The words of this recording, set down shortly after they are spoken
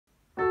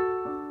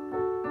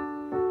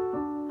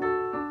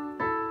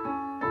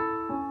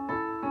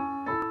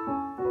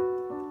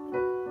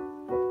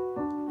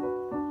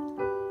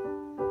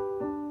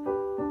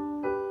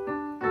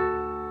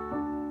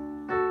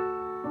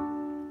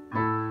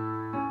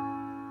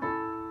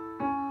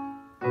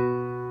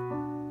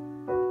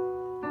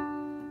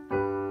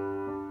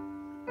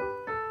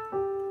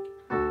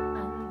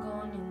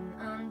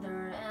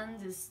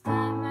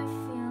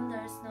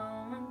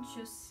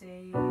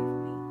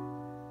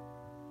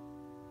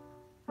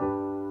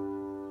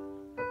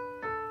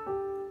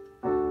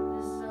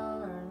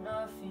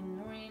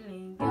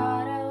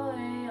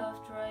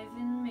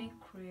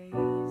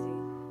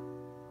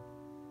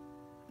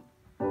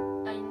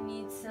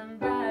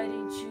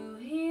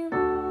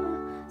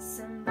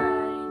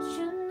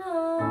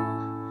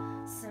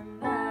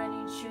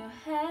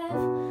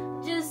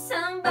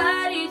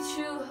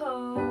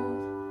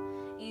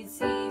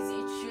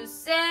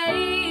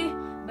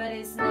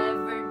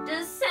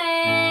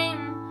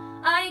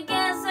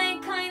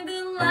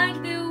like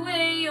the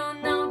way you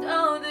know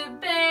all the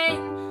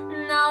pain.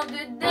 Now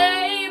the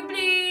day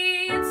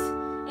bleeds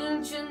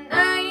into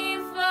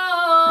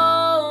nightfall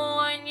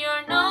when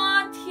you're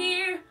not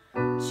here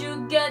to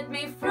get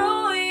me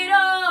through it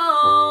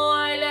all.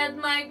 I let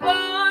my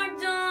guard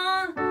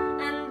down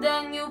and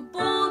then you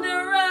pulled the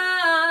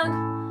rug.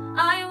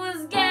 I was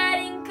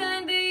getting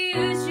kinda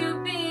used to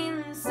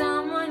being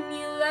someone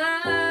you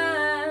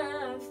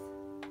left.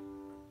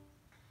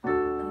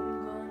 I'm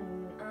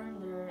going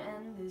under,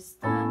 and this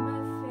time I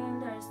feel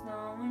there's no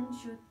one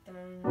to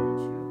turn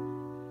to.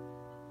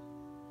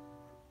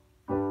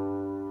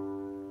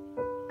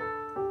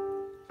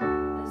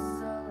 This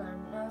all or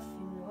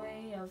nothing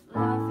way of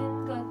loving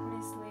got me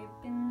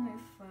sleeping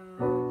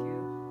without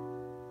you.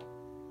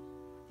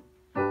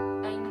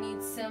 I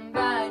need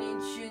somebody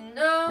to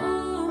know,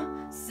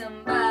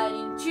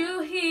 somebody to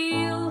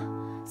heal,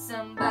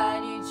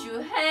 somebody to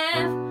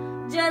have,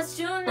 just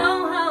to know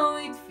how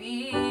it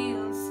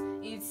feels.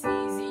 It's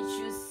easy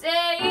to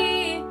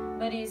say,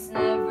 but it's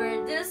never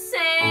the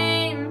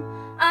same.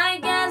 I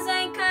guess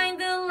I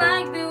kinda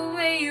like the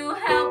way you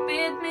helped me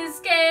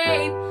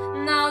escape.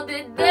 Now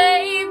the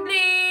day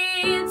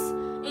bleeds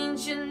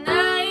into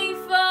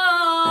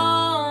nightfall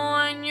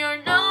when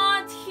you're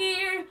not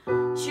here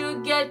to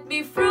get me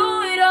through